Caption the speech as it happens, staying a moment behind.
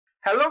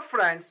Hello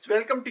friends,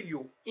 welcome to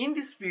you. In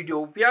this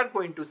video, we are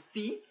going to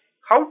see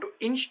how to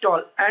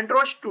install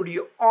Android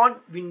Studio on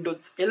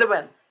Windows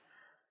 11.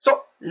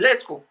 So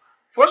let's go.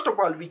 First of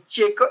all, we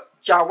check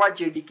Java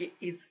JDK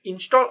is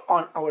installed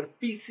on our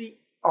PC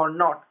or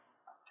not.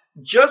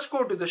 Just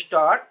go to the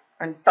start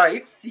and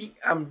type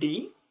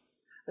cmd.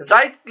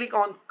 Right click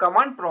on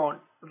command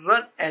prompt,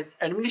 run as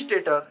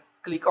administrator.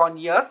 Click on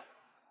yes.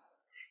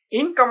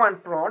 In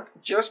command prompt,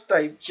 just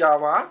type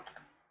java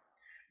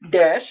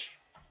dash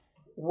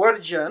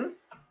version,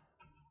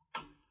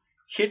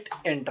 hit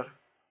enter.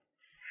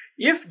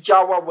 If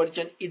Java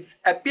version is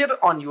appear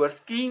on your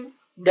screen,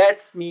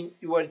 that means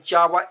your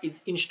Java is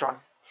installed.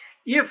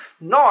 If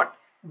not,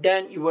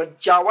 then your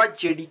Java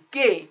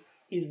JDK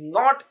is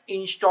not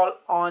installed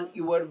on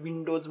your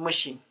Windows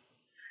machine.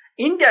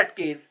 In that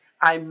case,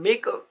 I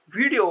make a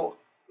video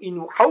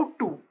in how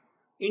to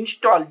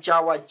install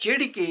Java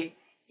JDK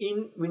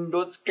in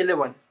Windows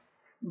 11.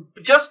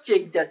 Just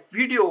check that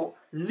video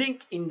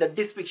link in the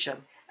description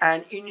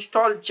and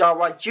install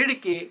Java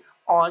JDK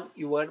on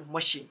your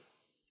machine.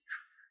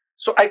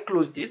 So I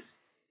close this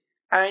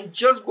and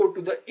just go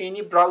to the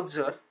any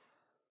browser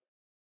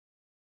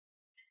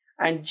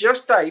and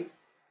just type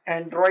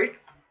Android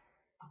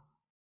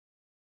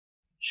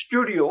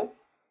Studio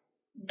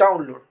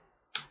download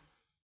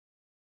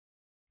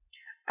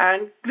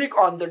and click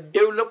on the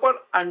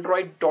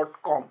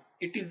developerandroid.com.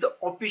 It is the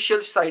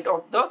official site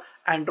of the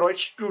Android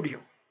Studio.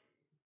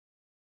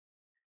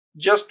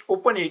 Just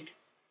open it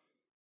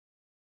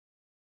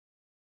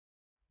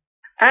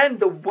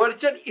and the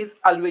version is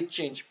always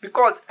changed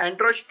because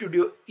Android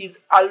Studio is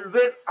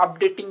always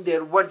updating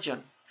their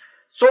version.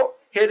 So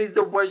here is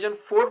the version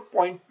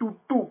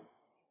 4.22.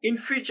 In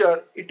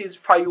future it is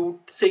 5,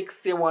 6,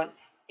 7.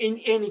 In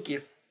any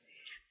case,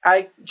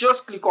 I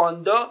just click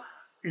on the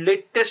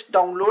latest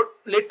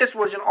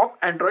version of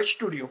Android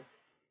Studio.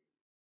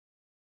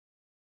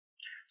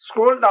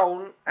 Scroll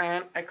down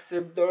and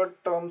accept the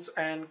terms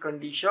and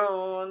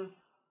condition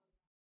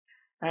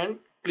and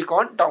click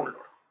on download.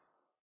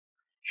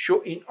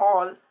 Show in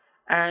all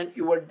and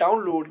your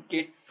download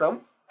gets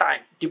some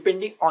time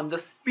depending on the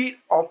speed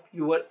of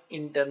your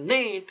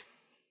internet.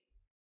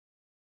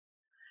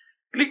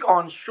 Click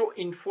on show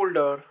in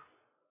folder,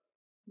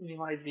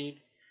 minimize it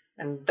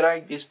and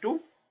drag this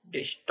to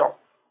desktop.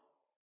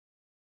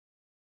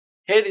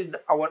 Here is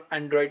our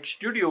Android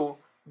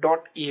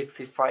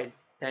Studio.exe file.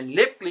 Then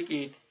left click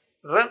it,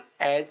 run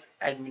as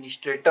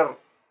administrator.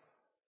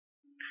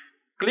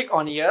 Click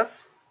on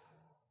yes.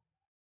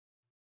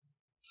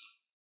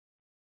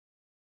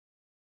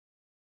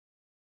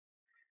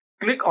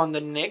 Click on the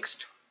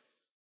next.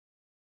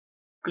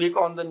 Click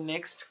on the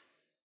next.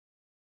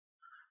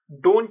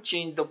 Don't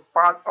change the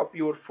path of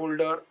your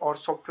folder or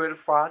software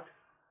path.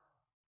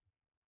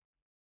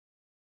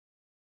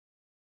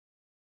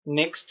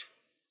 Next.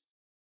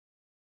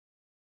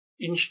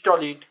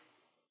 Install it.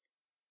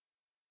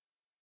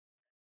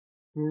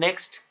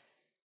 Next.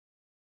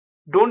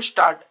 Don't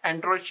start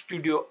Android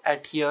Studio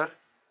at here.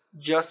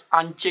 Just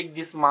uncheck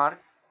this mark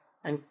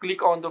and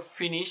click on the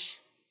finish.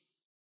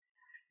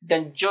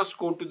 Then just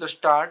go to the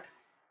start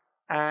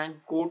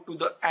and go to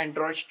the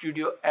Android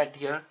Studio at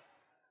here.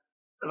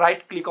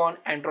 Right click on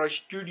Android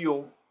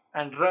Studio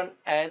and run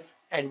as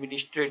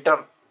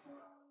administrator.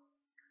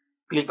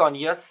 Click on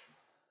yes.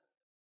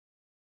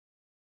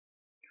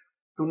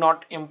 Do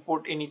not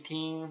import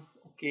anything.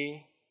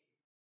 Okay.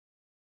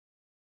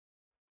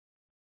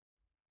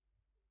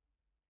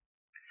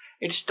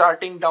 It's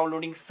starting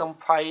downloading some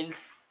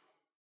files.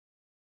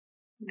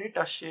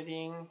 Data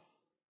sharing.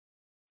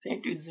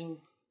 Sent using.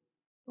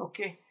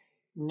 Okay.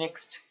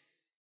 Next.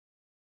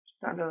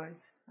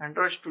 Standardize.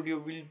 Android Studio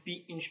will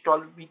be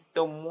installed with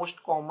the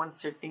most common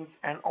settings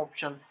and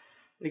options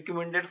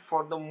recommended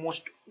for the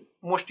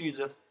most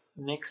user.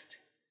 Next.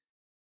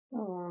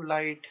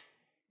 Light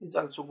is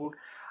also good.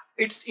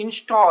 It's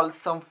installed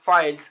some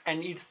files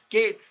and it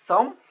gets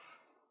some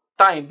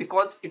time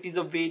because it is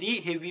a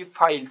very heavy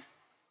files.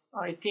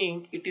 I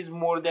think it is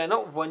more than a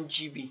 1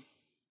 GB.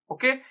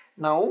 Okay,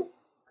 now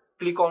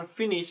click on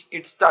finish.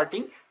 It's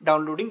starting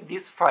downloading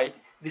this file.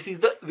 This is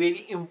the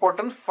very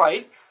important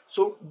file,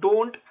 so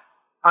don't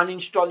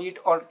uninstall it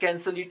or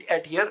cancel it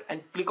at here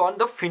and click on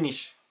the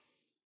finish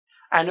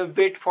and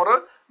wait for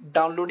a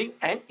downloading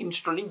and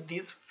installing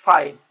this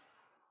file.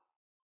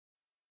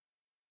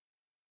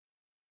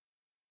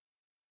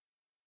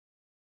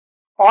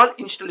 All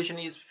installation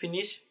is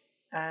finished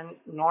and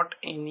not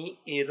any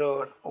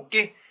error.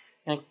 Okay,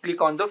 and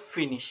click on the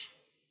finish.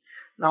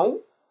 Now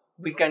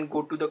we can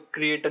go to the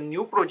create a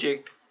new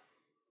project.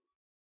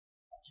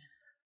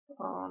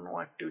 No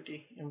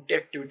activity, empty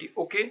activity.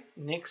 Okay,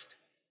 next.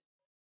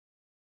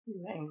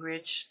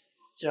 Language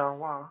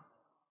Java.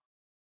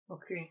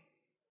 Okay,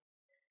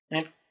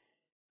 and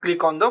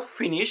click on the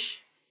finish.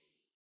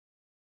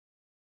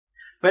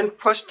 When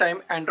first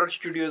time Android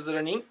Studio is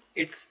running,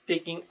 it's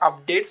taking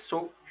updates,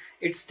 so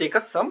it's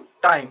taken some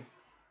time.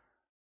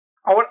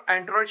 Our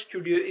Android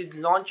Studio is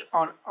launched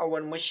on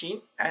our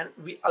machine and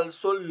we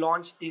also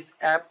launched this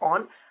app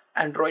on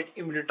Android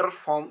emulator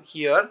from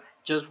here.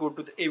 Just go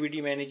to the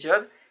AVD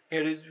manager.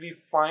 Here is we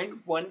find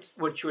one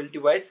virtual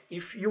device.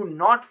 If you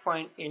not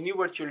find any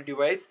virtual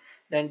device,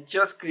 then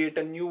just create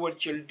a new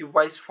virtual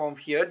device from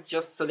here.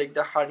 Just select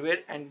the hardware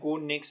and go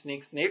next,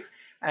 next, next,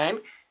 and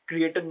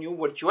create a new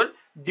virtual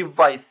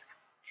device.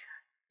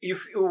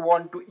 If you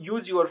want to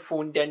use your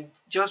phone, then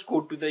just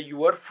go to the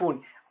your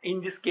phone. In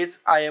this case,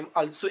 I am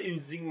also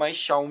using my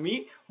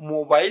Xiaomi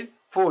mobile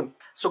phone.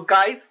 So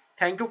guys,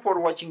 thank you for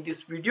watching this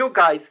video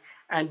guys,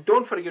 and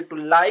don't forget to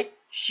like,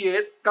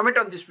 share, comment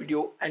on this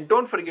video, and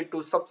don't forget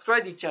to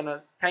subscribe the channel.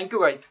 Thank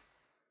you guys.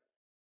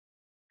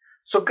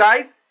 So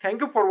guys, thank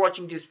you for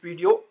watching this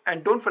video,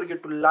 and don't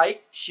forget to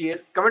like, share,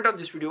 comment on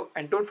this video,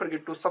 and don't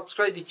forget to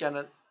subscribe the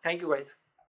channel. Thank you guys.